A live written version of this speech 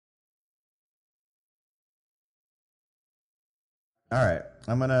Alright,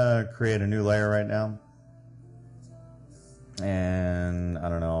 I'm going to create a new layer right now. And I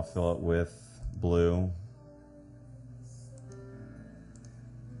don't know, I'll fill it with blue.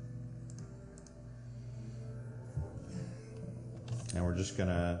 And we're just going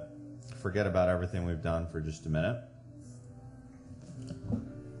to forget about everything we've done for just a minute.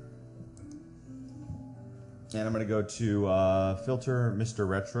 And I'm going to go to filter Mr.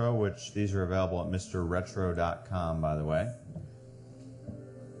 Retro, which these are available at mrretro.com, by the way.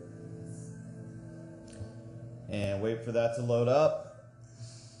 And wait for that to load up.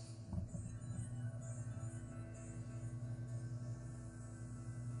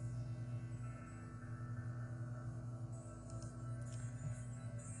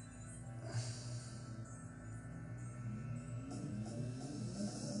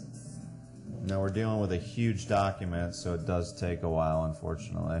 Now we're dealing with a huge document, so it does take a while,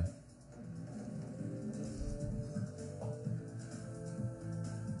 unfortunately.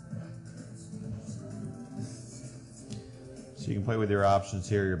 So you can play with your options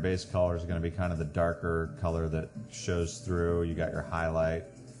here. Your base color is going to be kind of the darker color that shows through. You got your highlight,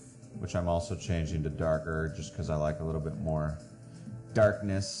 which I'm also changing to darker just because I like a little bit more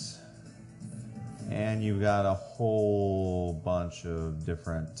darkness. And you've got a whole bunch of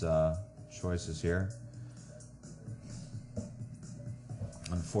different choices here.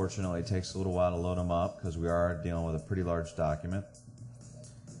 Unfortunately, it takes a little while to load them up because we are dealing with a pretty large document.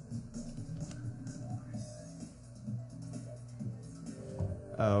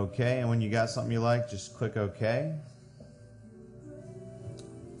 Okay, and when you got something you like, just click OK.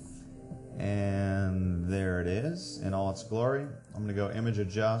 And there it is in all its glory. I'm going to go Image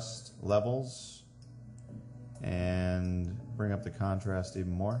Adjust, Levels, and bring up the contrast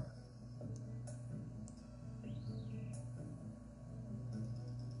even more.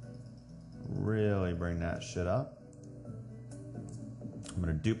 Really bring that shit up. I'm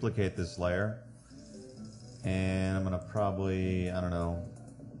going to duplicate this layer, and I'm going to probably, I don't know,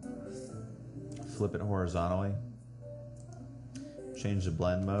 flip it horizontally, change the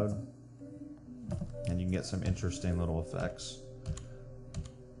blend mode, and you can get some interesting little effects.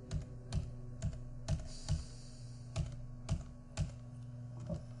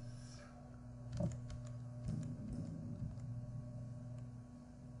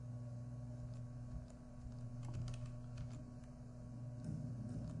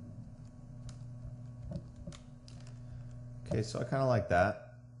 Okay, so I kind of like that.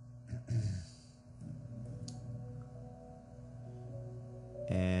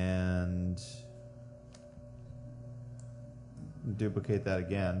 And duplicate that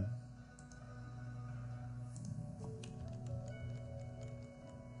again.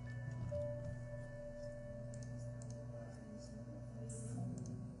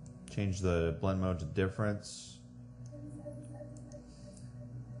 Change the blend mode to difference.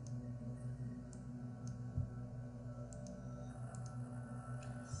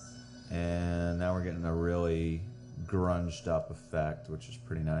 And now we're getting a really grunged up effect, which is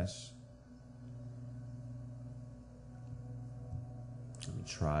pretty nice. Let me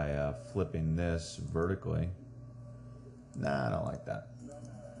try flipping this vertically. Nah, I don't like that.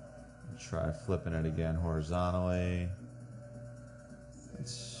 Try flipping it again horizontally.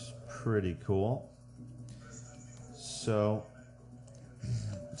 It's pretty cool. So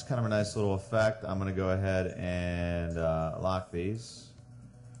it's kind of a nice little effect. I'm going to go ahead and lock these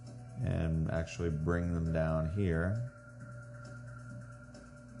and actually bring them down here.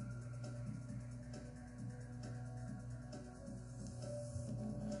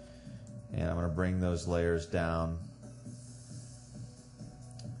 And I'm going to bring those layers down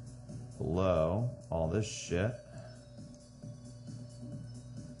below all this shit.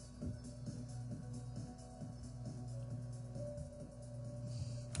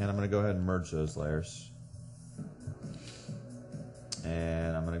 And I'm going to go ahead and merge those layers.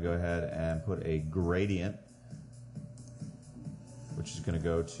 And I'm going to go ahead and put a gradient, which is going to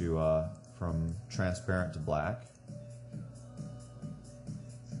go to from transparent to black.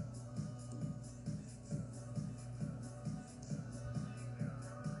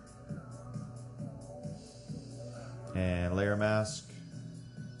 And layer mask.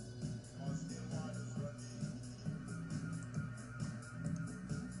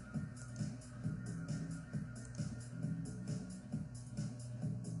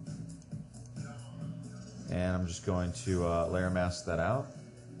 And I'm just going to layer mask that out.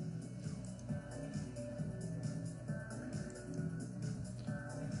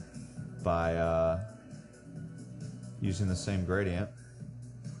 By using the same gradient.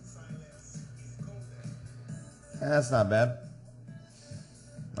 And that's not bad.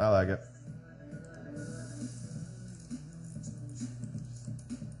 I like it.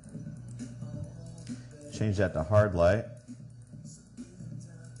 change that to hard light.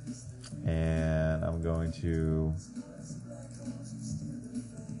 And I'm going to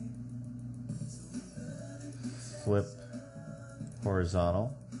flip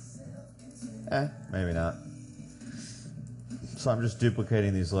horizontal. Maybe not. So I'm just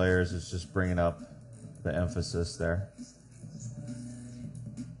duplicating these layers. It's just bringing up the emphasis there.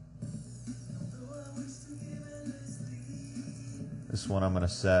 This one I'm going to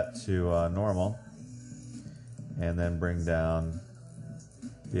set to normal, and then bring down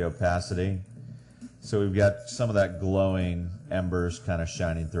the opacity. So we've got some of that glowing embers kind of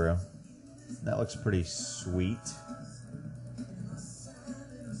shining through. That looks pretty sweet.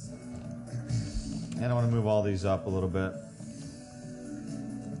 And I want to move all these up a little bit.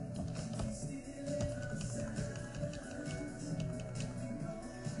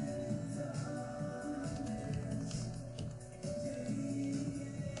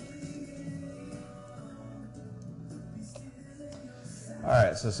 All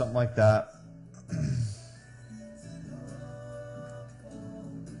right, so something like that.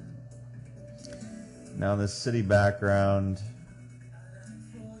 Now this city background,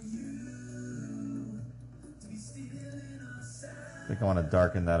 I think I want to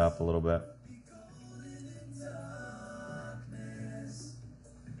darken that up a little bit.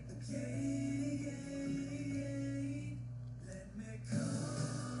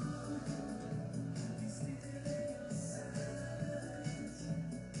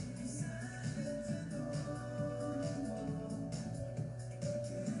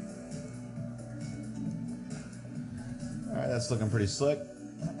 All right, that's looking pretty slick.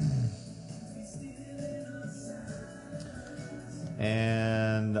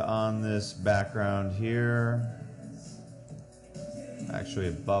 And on this background here, actually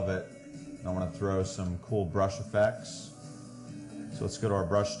above it, I want to throw some cool brush effects. So let's go to our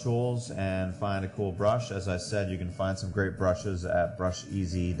brush tools and find a cool brush. As I said, you can find some great brushes at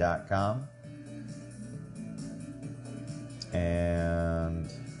brusheasy.com.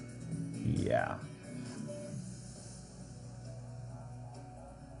 And yeah.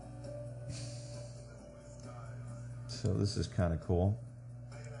 So this is kind of cool.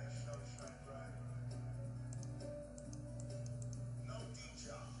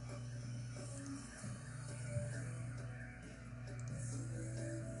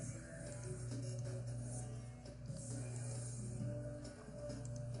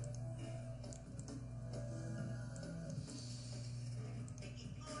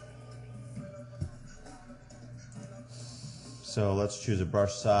 So let's choose a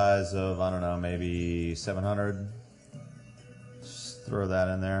brush size of, I don't know, maybe 700. Just throw that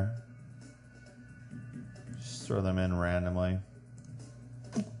in there. Just throw them in randomly.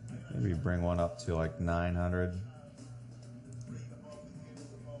 Maybe bring one up to like 900.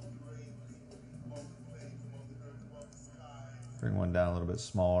 Bring one down a little bit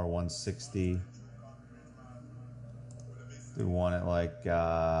smaller, 160. Do one at like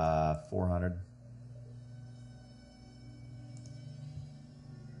 400.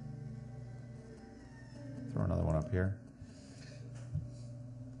 Throw another one up here.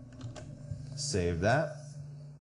 Save that.